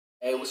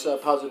Hey, what's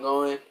up? How's it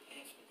going?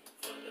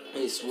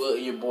 It's Will,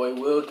 your boy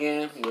Will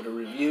again with a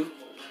review.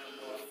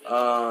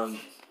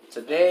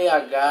 Today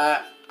I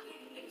got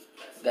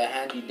the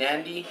handy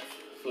dandy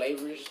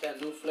flavorz,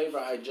 that new flavor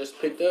I just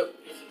picked up.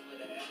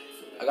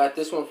 I got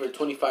this one for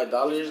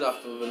 $25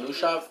 off of a new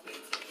shop.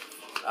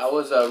 I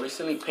was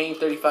recently paying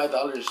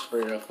 $35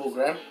 for a full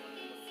gram.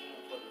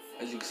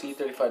 As you can see,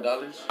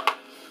 $35.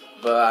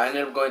 But I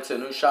ended up going to a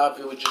new shop.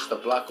 It was just a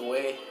block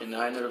away, and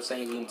I ended up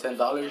saving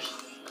 $10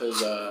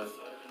 because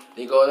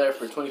they go there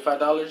for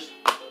 $25.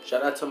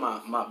 Shout out to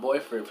my boy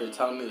for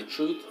telling me the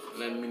truth,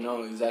 letting me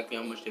know exactly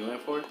how much they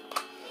went for.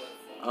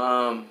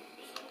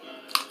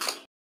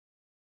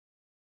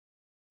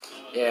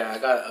 Yeah, I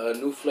got a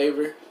new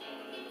flavor,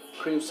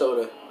 cream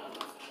soda.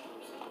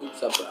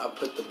 Oops, I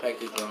put the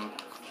package wrong.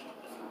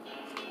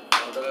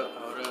 Hold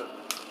up.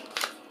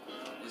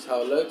 This is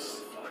how it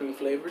looks, cream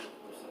flavored.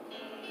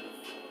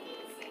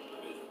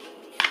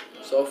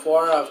 So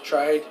far, I've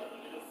tried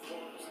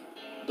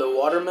the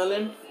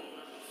watermelon.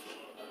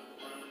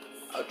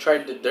 I've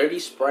tried the dirty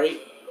Sprite,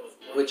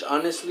 which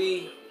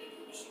honestly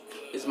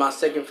is my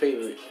second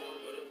favorite.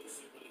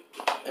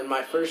 And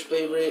my first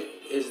favorite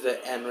is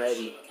the and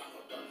ready.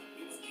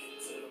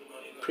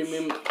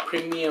 Premium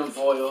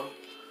oil.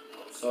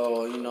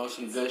 So, you know,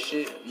 some good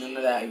shit. None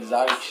of that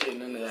exotic shit,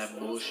 none of that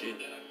bullshit.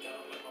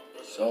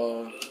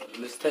 So,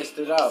 let's test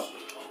it out.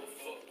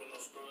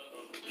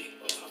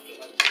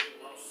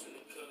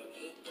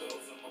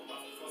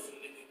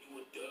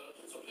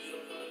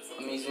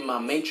 I'm using my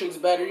Matrix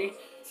battery.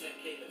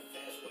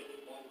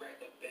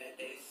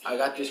 I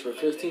got this for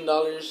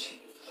 $15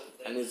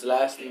 and it's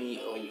lasting me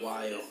a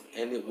while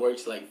and it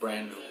works like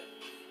brand new.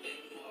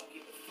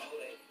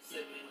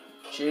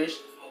 Cheers.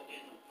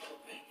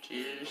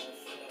 Cheers.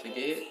 Take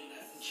it.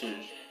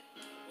 Cheers.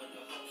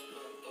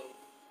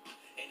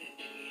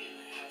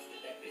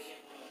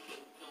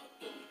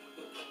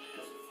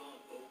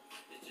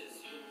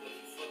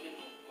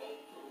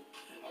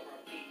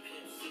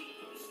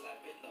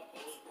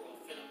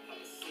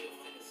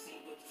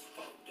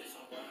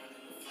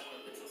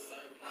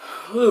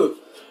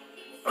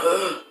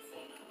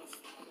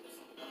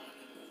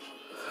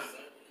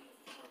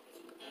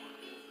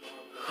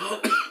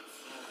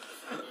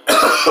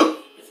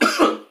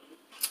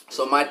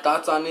 So my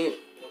thoughts on it.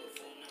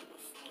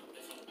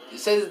 It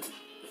says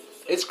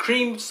it's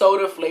cream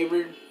soda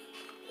flavored,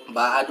 but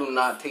I do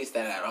not taste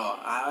that at all.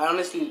 I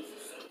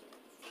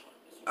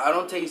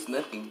don't taste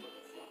nothing.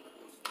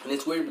 And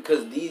it's weird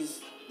because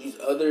these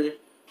other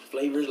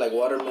flavors like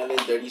watermelon,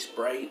 dirty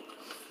Sprite,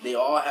 they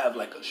all have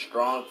like a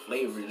strong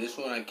flavor. This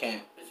one I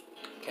can't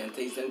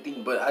taste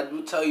anything, but I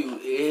do tell you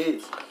it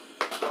is.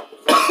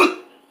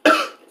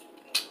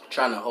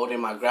 Trying to hold in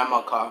my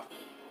grandma cough,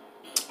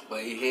 but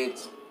it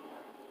hits,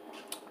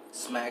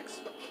 smacks.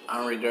 I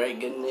don't regret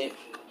getting it.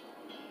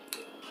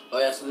 Oh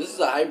yeah, so this is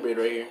a hybrid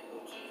right here.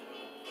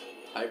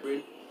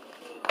 Hybrid.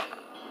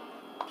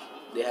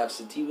 They have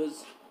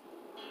sativas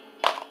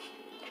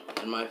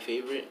and my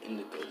favorite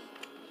indicas.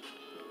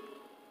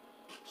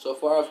 So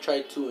far I've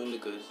tried 2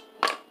 indicas.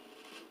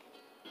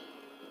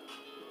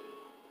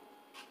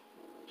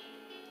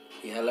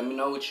 Yeah, let me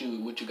know what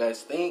you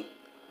guys think.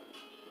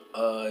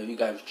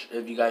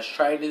 If you guys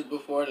tried this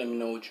before, let me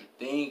know what you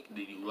think.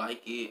 Did you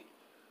like it?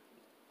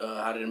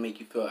 How did it make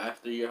you feel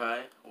after your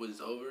high was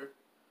over?